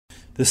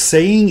The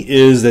saying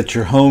is that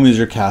your home is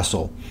your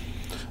castle.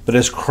 But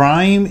as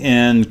crime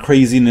and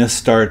craziness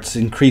starts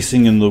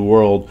increasing in the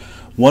world,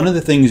 one of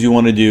the things you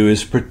want to do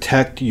is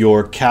protect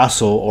your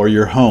castle or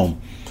your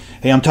home.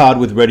 Hey, I'm Todd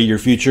with Ready Your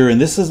Future, and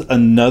this is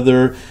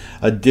another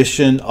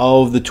edition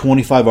of the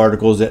 25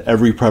 articles that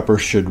every prepper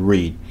should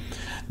read.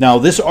 Now,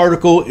 this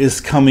article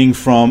is coming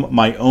from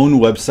my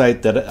own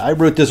website that I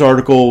wrote this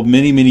article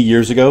many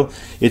years ago.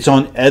 It's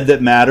on Ed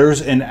That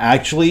Matters, and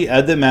actually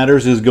Ed That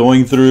Matters is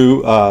going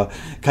through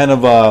kind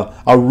of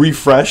a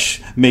refresh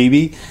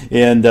maybe.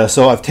 And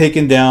so I've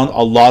taken down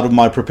a lot of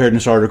my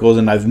preparedness articles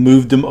and I've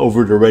moved them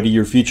over to Ready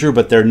Your Future,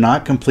 but they're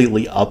not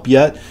completely up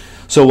yet.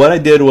 So what I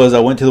did was I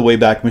went to the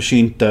Wayback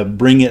Machine to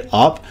bring it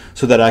up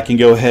so that I can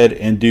go ahead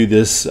and do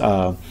this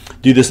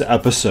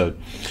episode.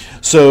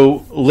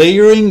 So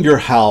layering your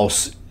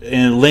house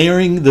and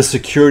layering the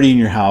security in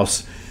your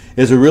house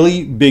is a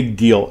really big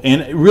deal.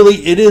 And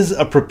really, it is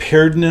a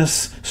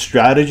preparedness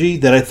strategy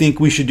that I think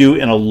we should do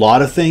in a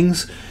lot of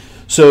things.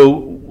 So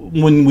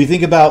when we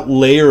think about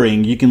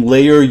layering, you can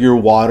layer your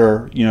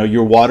water,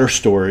 your water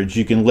storage.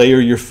 You can layer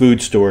your food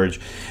storage.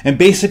 And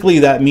basically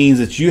that means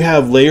that you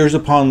have layers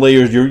upon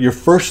layers. Your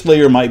first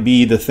layer might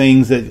be the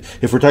things that,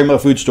 if we're talking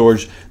about food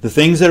storage, the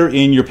things that are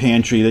in your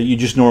pantry that you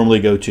just normally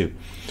go to.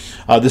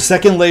 The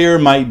second layer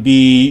might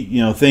be,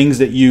 things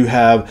that you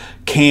have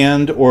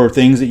canned or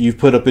things that you've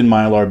put up in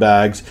Mylar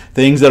bags,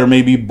 things that are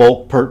maybe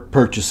bulk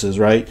purchases,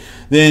 right?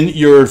 Then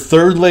your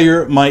third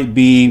layer might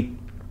be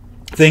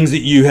things that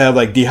you have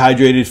like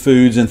dehydrated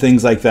foods and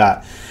things like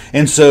that.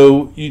 And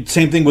so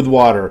same thing with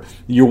water.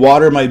 Your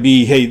water might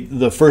be, hey,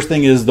 the first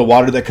thing is the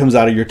water that comes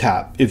out of your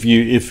tap. If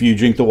you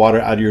drink the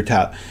water out of your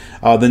tap.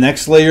 The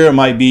next layer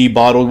might be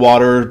bottled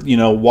water, things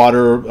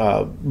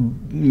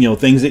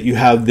that you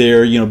have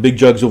there, big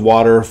jugs of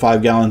water,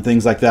 5-gallon,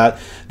 things like that.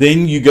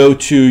 Then you go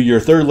to your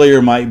third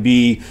layer might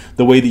be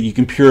the way that you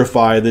can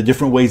purify, the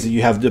different ways that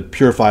you have to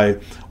purify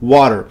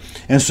water.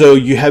 And so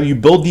you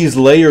build these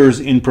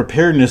layers in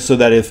preparedness so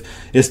that if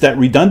it's that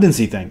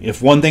redundancy thing,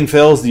 if one thing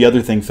fails, the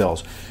other thing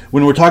fails.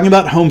 When we're talking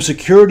about home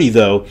security,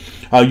 though,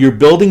 you're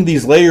building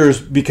these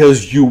layers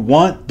because you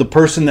want the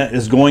person that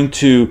is going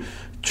to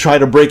try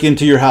to break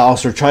into your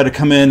house or try to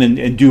come in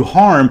and do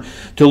harm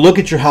to look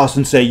at your house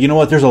and say, you know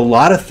what, there's a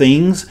lot of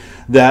things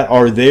that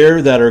are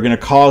there that are going to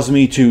cause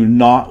me to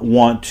not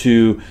want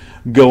to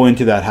go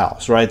into that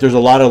house, right? There's a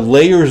lot of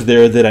layers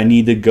there that I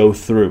need to go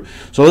through.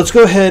 So let's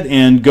go ahead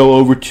and go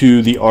over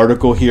to the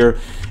article here.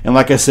 And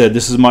like I said,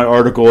 this is my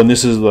article, and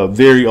this is a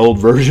very old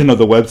version of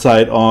the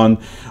website on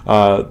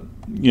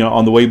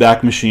the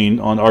Wayback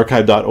Machine on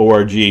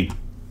archive.org.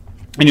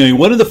 Anyway,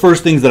 one of the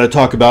first things that I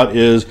talk about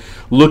is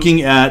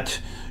looking at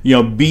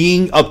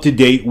being up to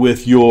date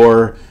with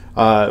your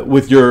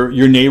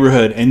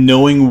neighborhood and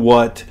knowing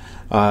what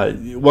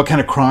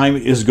kind of crime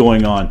is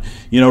going on.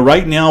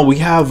 Right now we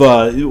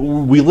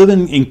live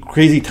in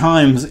crazy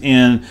times,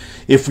 and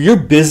if you're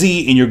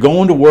busy and you're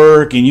going to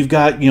work and you've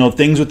got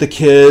things with the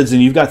kids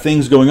and you've got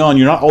things going on,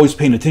 you're not always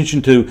paying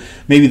attention to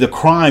maybe the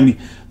crime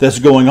that's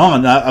going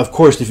on. Now, of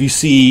course, if you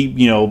see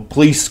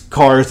police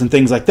cars and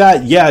things like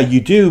that, yeah,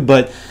 you do,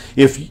 but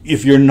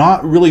if you're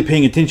not really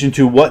paying attention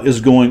to what is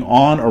going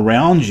on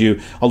around you,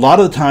 a lot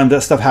of the time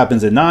that stuff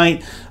happens at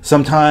night.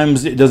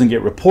 Sometimes it doesn't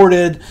get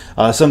reported.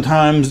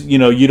 Sometimes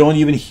you don't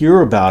even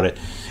hear about it.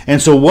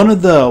 And so one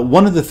of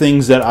the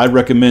things that I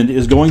recommend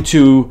is going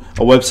to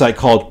a website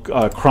called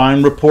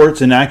Crime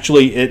Reports, and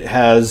actually it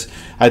has,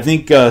 I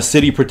think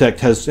City Protect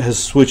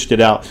has switched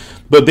it out.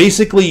 But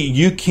basically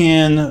you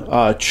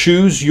can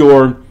choose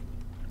so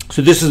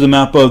this is a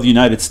map of the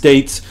United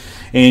States,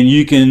 and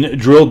you can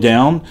drill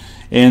down.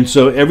 And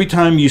so every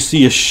time you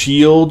see a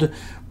shield,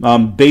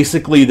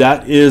 basically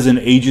that is an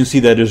agency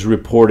that is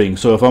reporting.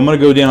 So if I'm going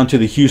to go down to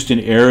the Houston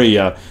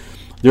area,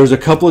 there's a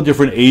couple of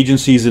different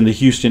agencies in the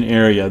Houston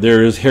area.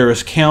 There is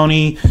Harris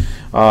County.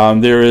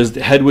 There is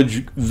Headwood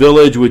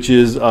Village, which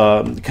is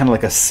kind of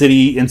like a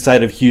city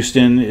inside of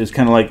Houston. It's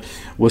kind of like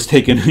was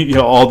taken,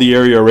 all the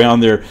area around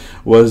there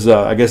was,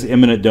 I guess,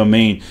 eminent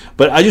domain.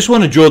 But I just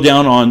want to drill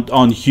down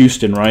on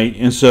Houston, right?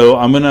 And so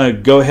I'm going to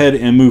go ahead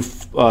and move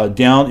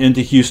down into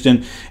Houston,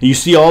 and you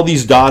see all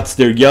these dots.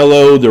 They're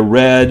yellow, they're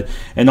red,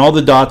 and all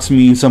the dots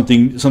mean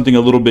something a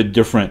little bit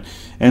different.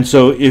 And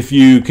so if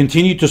you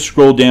continue to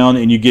scroll down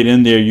and you get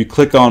in there, you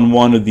click on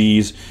one of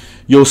these,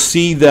 you'll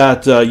see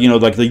that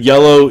like the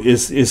yellow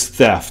is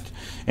theft.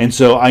 And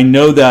so I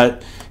know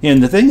that.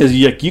 And the thing is,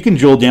 you can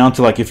drill down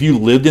to, like, if you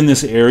lived in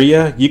this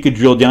area, you could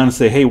drill down and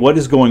say, hey, what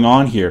is going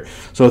on here?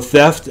 So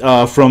theft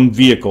from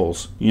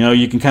vehicles,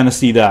 you can kind of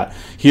see that.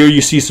 Here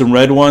you see some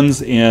red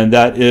ones, and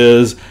that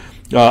is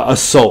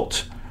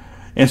assault.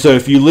 And so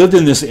if you lived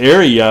in this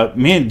area,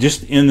 man,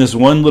 just in this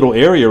one little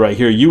area right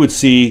here, you would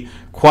see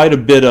quite a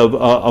bit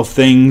of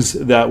things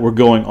that were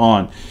going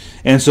on.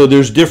 And so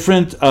there's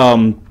different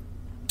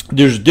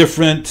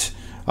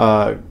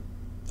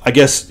I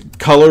guess,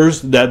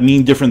 colors that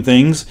mean different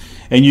things,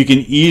 and you can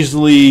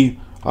easily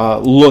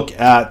look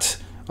at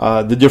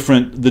the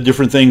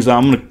different things.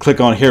 I'm going to click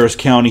on Harris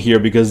County here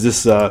because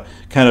this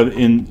kind of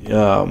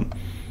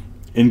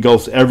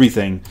engulfs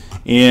everything.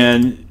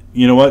 And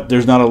you know what?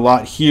 There's not a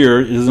lot here.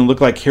 It doesn't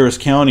look like Harris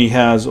County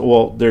has.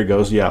 Well, there it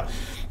goes. Yeah.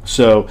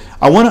 So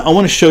I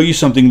want to show you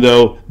something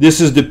though.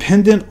 This is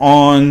dependent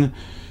on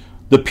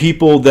the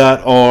people that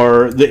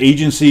are the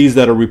agencies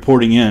that are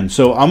reporting in.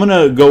 So I'm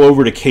going to go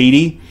over to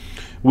Katy,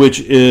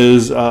 which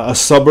is a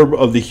suburb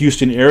of the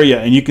Houston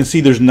area, and you can see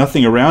there's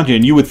nothing around here.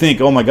 And you would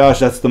think, oh my gosh,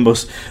 that's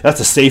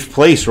a safe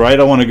place, right?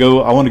 I want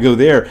to go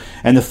there.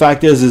 And the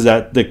fact is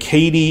that the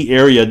Katy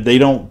area, they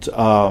don't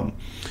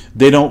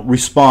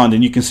respond.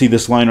 And you can see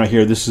this line right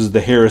here. This is the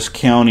Harris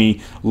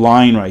County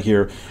line right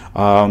here.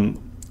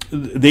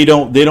 They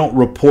don't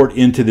report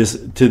into this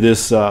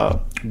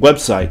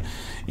website.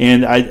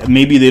 And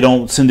maybe they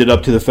don't send it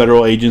up to the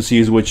federal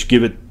agencies, which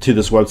give it to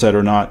this website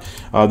or not.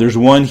 There's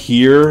one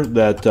here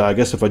that I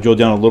guess if I drill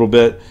down a little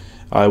bit,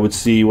 I would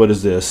see, what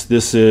is this?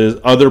 This is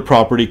other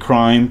property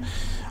crime,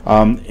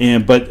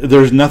 but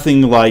there's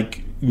nothing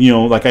like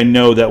I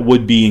know that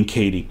would be in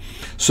Katy.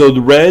 So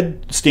the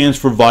red stands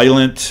for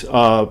violent,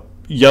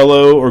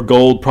 yellow or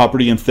gold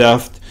property and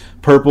theft,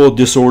 purple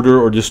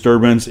disorder or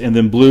disturbance, and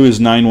then blue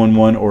is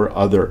 911 or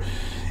other.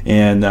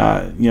 And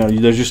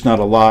there's just not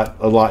a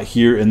lot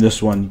here in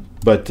this one,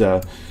 but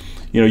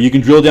you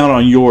can drill down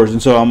on yours. And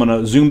so I'm going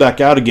to zoom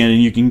back out again,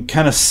 and you can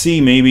kind of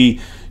see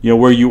maybe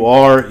where you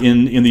are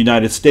in the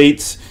United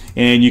States,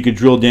 and you could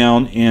drill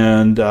down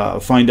and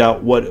find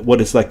out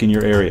what it's like in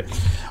your area.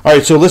 All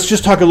right, so let's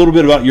just talk a little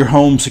bit about your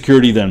home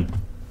security then.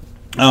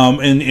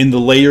 And the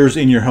layers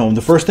in your home.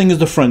 The first thing is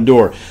the front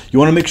door. You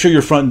want to make sure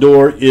your front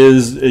door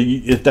is,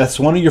 if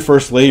that's one of your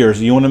first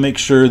layers, you want to make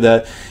sure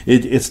that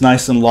it's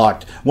nice and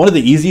locked. One of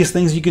the easiest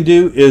things you can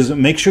do is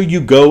make sure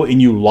you go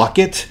and you lock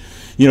it,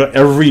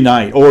 every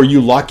night, or you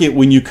lock it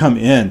when you come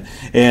in.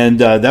 And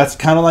that's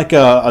kind of like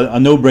a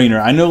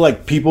no-brainer. I know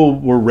like people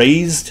were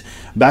raised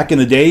back in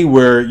the day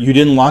where you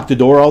didn't lock the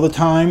door all the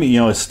time,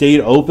 it stayed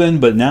open,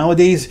 but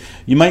nowadays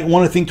you might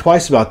want to think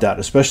twice about that,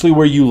 especially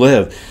where you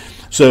live.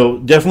 So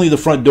definitely the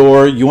front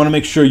door. You want to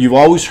make sure you've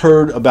always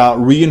heard about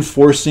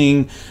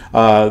reinforcing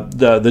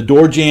the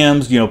door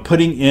jambs,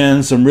 putting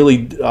in some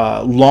really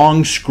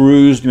long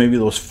screws, maybe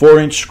those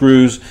 4-inch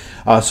screws,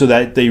 so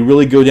that they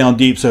really go down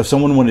deep. So if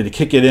someone wanted to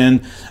kick it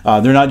in,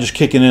 they're not just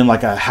kicking in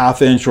like a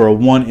 1/2 inch or a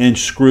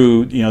 1-inch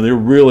screw. They're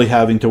really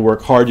having to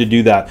work hard to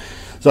do that.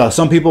 So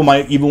some people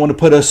might even want to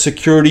put a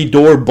security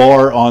door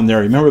bar on there.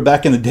 Remember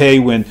back in the day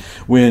when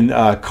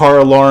car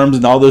alarms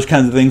and all those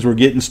kinds of things were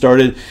getting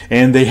started,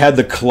 and they had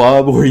the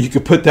club where you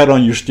could put that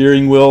on your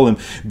steering wheel, and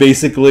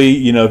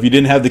basically, if you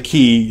didn't have the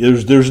key,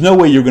 there's no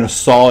way you're going to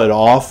saw it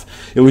off.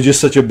 It was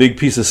just such a big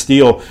piece of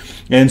steel.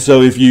 And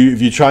so if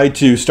you tried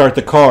to start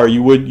the car,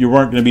 you weren't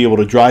going to be able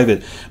to drive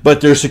it.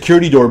 But there's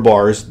security door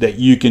bars that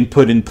you can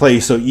put in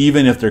place, so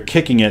even if they're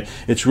kicking it,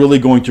 it's really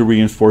going to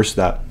reinforce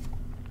that.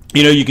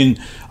 You can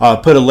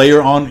put a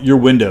layer on your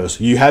windows.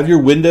 You have your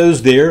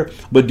windows there,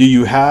 but do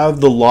you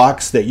have the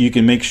locks that you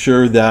can make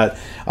sure that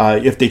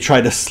if they try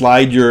to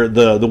slide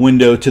the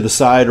window to the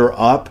side or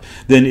up,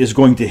 then it's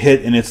going to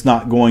hit and it's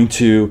not going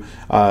to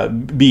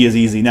be as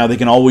easy. Now they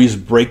can always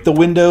break the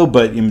window,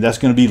 but that's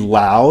going to be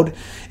loud,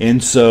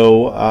 and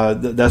so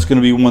that's going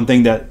to be one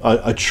thing that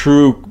a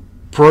true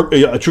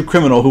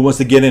criminal who wants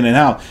to get in and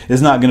out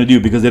is not going to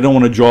do, because they don't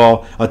want to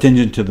draw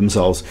attention to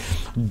themselves.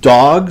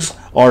 Dogs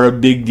are a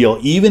big deal.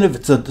 Even if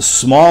it's a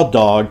small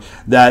dog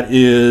that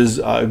is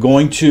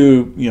going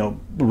to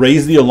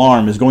raise the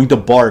alarm, is going to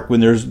bark when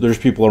there's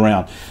people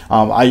around.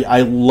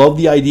 I love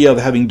the idea of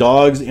having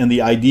dogs, and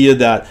the idea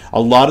that a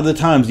lot of the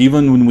times,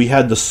 even when we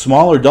had the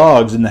smaller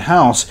dogs in the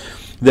house,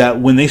 that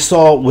when they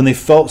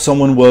felt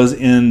someone was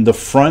in the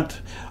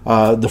front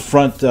of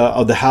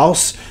the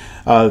house,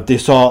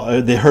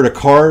 they heard a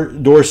car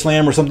door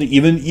slam or something,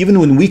 even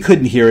when we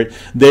couldn't hear it,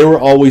 they were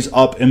always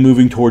up and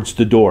moving towards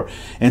the door.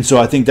 And so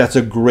I think that's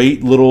a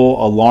great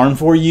little alarm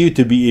for you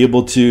to be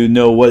able to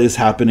know what is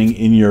happening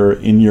in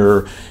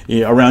your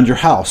around your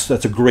house.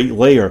 That's a great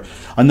layer.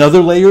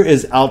 Another layer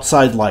is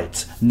outside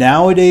lights.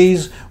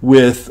 Nowadays,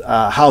 with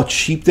how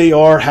cheap they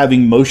are,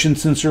 having motion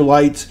sensor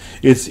lights,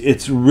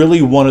 it's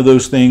really one of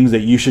those things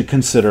that you should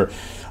consider.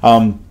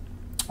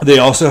 You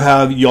also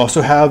have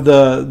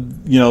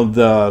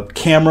the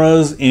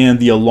cameras and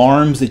the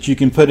alarms that you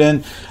can put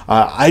in.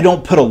 I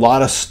don't put a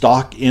lot of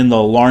stock in the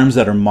alarms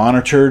that are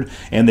monitored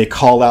and they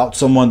call out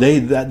someone.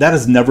 That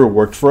has never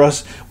worked for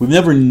us. We've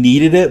never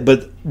needed it,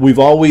 but we've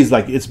always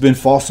it's been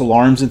false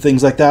alarms and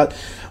things like that.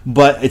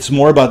 But it's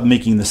more about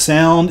making the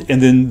sound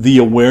and then the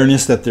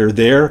awareness that they're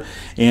there.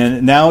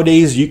 And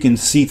nowadays you can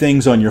see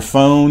things on your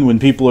phone when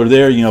people are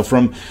there.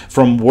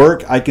 From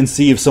work, I can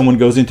see if someone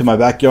goes into my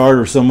backyard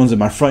or someone's in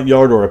my front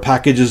yard or a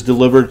package is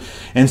delivered.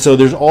 And so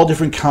there's all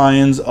different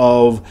kinds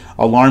of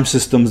alarm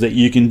systems that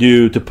you can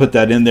do to put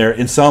that in there.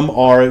 And some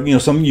are,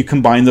 some you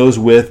combine those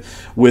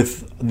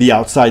with the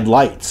outside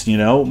lights.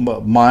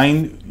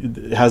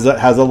 Mine has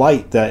a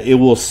light that it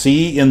will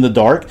see in the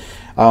dark.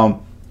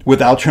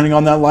 Without turning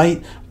on that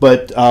light,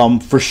 but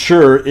for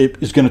sure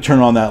it is going to turn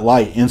on that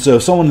light. And so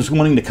if someone is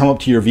wanting to come up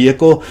to your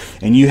vehicle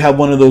and you have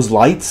one of those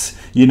lights,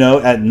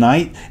 at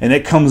night, and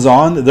it comes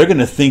on, they're going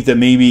to think that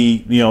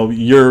maybe,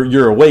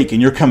 you're awake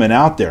and you're coming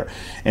out there.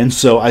 And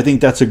so I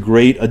think that's a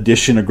great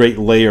addition, a great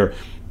layer.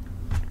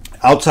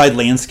 Outside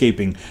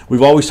landscaping.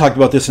 We've always talked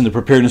about this in the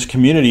preparedness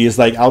community, is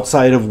like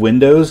outside of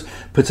windows,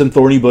 put some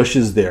thorny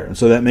bushes there. And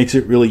so that makes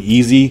it really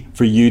easy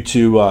for you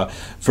to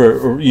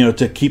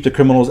keep the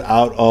criminals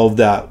out of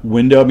that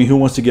window. I mean, who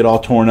wants to get all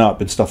torn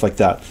up and stuff like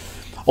that?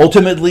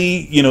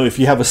 Ultimately, if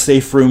you have a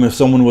safe room, if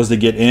someone was to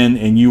get in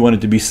and you want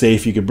it to be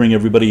safe, you could bring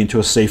everybody into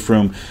a safe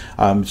room.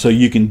 So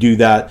you can do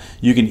that.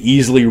 You can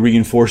easily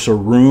reinforce a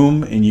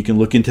room, and you can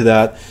look into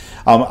that.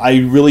 I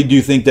really do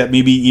think that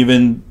maybe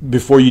even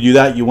before you do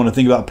that, you want to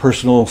think about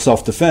personal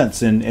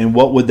self-defense and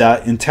what would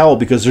that entail,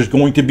 because there's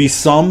going to be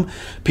some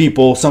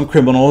people, some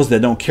criminals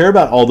that don't care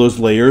about all those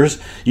layers,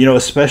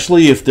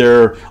 especially if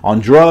they're on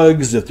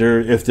drugs, if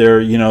they're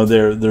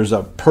there's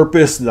a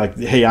purpose, like,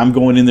 hey, I'm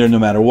going in there no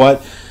matter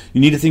what. You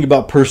need to think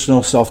about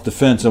personal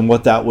self-defense and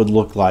what that would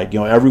look like.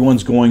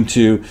 Everyone's going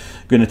to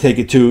take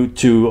it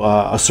to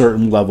a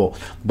certain level,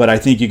 but I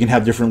think you can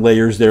have different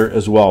layers there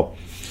as well.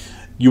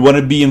 You want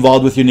to be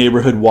involved with your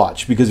neighborhood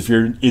watch, because if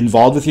you're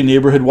involved with your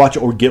neighborhood watch,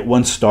 or get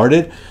one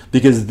started,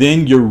 because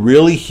then you're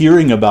really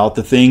hearing about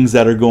the things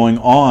that are going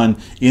on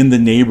in the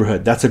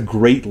neighborhood. That's a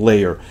great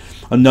layer.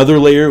 Another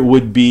layer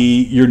would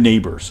be your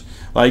neighbors.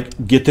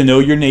 Like, get to know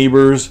your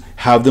neighbors,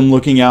 have them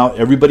looking out.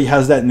 Everybody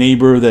has that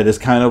neighbor that is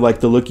kind of like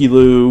the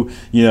looky-loo,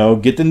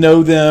 get to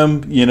know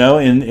them,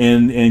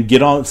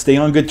 and stay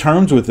on good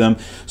terms with them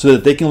so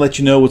that they can let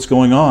you know what's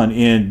going on,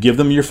 and give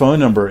them your phone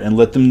number and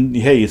let them,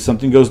 hey, if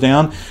something goes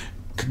down,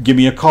 give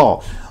me a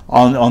call.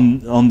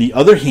 On the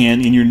other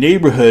hand, in your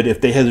neighborhood,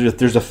 if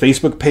there's a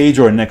Facebook page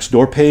or a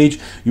Nextdoor page,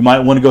 you might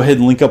want to go ahead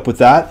and link up with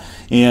that.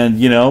 And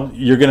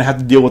you're going to have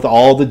to deal with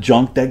all the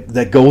junk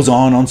that goes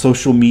on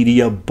social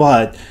media,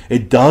 but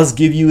it does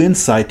give you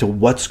insight to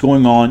what's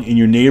going on in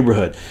your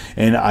neighborhood.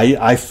 And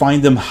I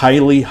find them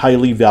highly,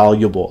 highly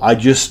valuable. I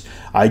just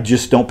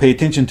don't pay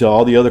attention to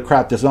all the other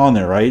crap that's on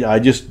there, right? I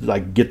just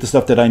get the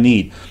stuff that I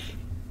need.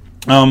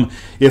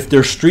 If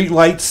there's street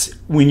lights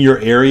in your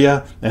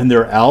area and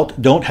they're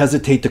out, don't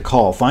hesitate to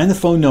call. Find the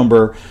phone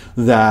number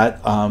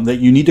that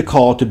you need to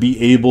call to be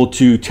able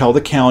to tell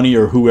the county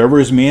or whoever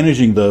is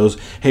managing those,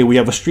 hey, we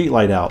have a street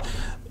light out.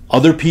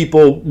 Other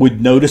people would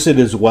notice it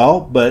as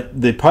well, but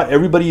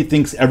everybody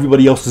thinks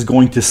everybody else is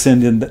going to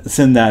send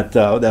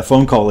that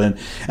phone call in,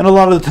 and a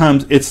lot of the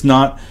times it's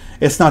not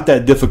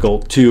that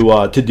difficult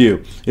to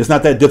do. It's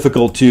not that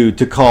difficult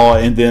to call,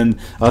 and then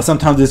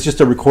sometimes it's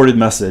just a recorded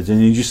message,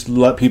 and you just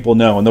let people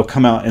know, and they'll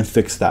come out and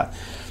fix that.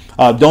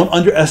 Don't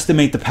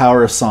underestimate the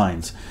power of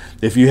signs.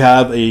 If you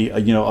have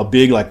a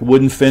big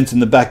wooden fence in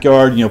the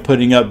backyard,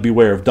 putting up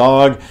 "Beware of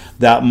Dog,"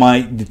 that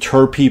might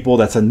deter people.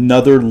 That's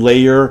another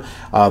layer.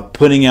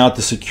 Putting out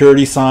the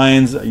security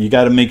signs, you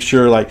got to make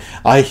sure.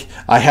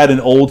 I had an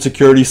old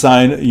security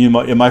sign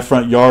in my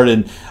front yard,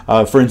 and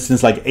for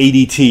instance,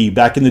 ADT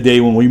back in the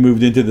day when we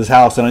moved into this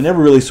house, and I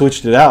never really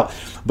switched it out.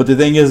 But the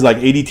thing is,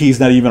 ADT is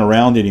not even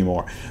around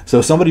anymore.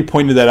 So somebody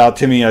pointed that out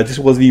to me. I just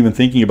wasn't even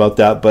thinking about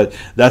that. But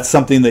that's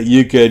something that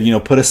you could,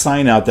 put a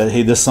sign out that,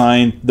 hey, this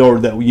sign, or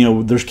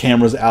that, there's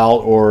cameras out,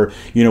 or,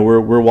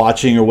 we're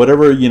watching, or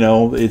whatever,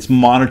 it's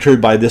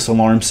monitored by this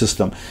alarm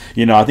system.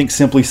 I think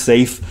Simply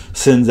Safe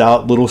sends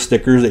out little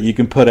stickers that you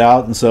can put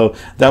out. And so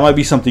that might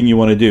be something you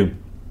want to do.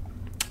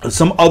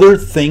 Some other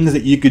things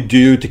that you could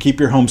do to keep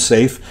your home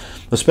safe,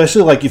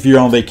 especially if you're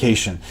on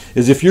vacation,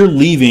 is if you're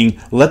leaving,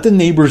 let the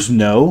neighbors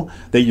know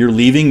that you're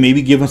leaving,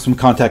 maybe give them some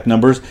contact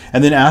numbers,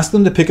 and then ask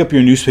them to pick up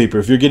your newspaper.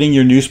 If you're getting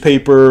your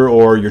newspaper,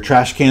 or your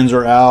trash cans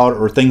are out,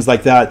 or things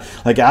like that,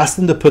 ask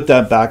them to put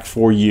that back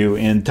for you,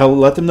 and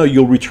let them know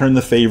you'll return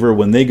the favor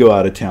when they go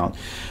out of town.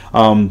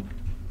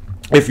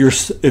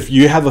 If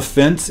you have a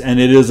fence and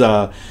it is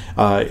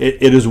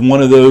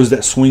one of those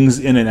that swings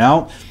in and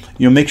out,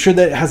 make sure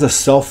that it has a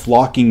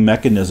self-locking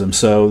mechanism.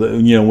 So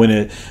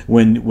that,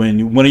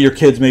 when one of your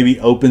kids maybe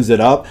opens it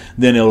up,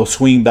 then it'll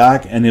swing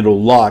back and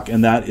it'll lock.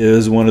 And that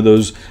is one of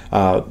those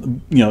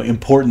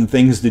important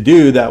things to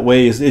do. That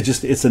way,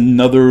 it's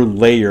another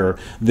layer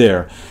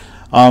there.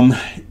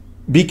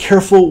 Be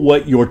careful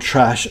what your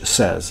trash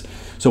says.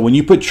 So when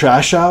you put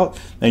trash out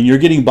and you're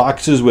getting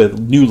boxes with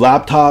new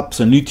laptops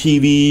or new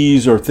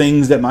TVs or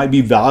things that might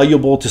be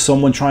valuable to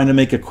someone trying to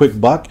make a quick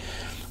buck,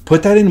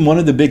 put that in one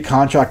of the big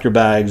contractor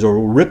bags, or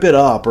rip it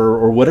up,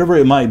 or whatever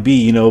it might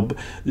be.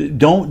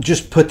 Don't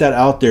just put that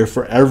out there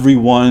for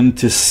everyone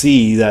to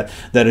see that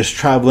is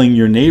traveling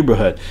your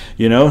neighborhood.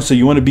 So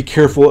you want to be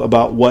careful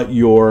about what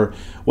your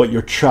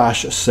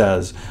trash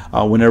says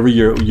whenever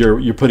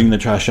you're putting the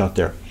trash out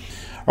there.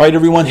 All right,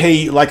 everyone.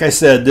 Hey, like I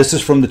said, this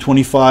is from the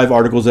 25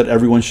 articles that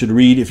everyone should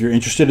read. If you're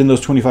interested in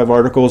those 25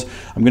 articles,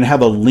 I'm going to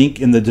have a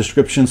link in the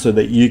description so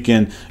that you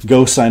can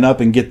go sign up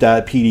and get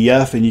that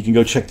PDF, and you can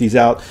go check these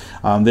out.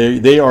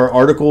 They are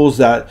articles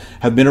that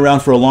have been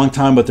around for a long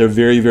time, but they're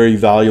very, very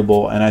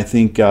valuable, and I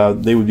think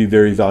they would be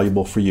very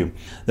valuable for you.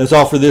 That's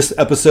all for this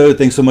episode.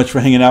 Thanks so much for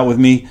hanging out with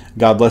me.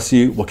 God bless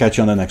you. We'll catch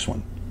you on the next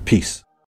one. Peace.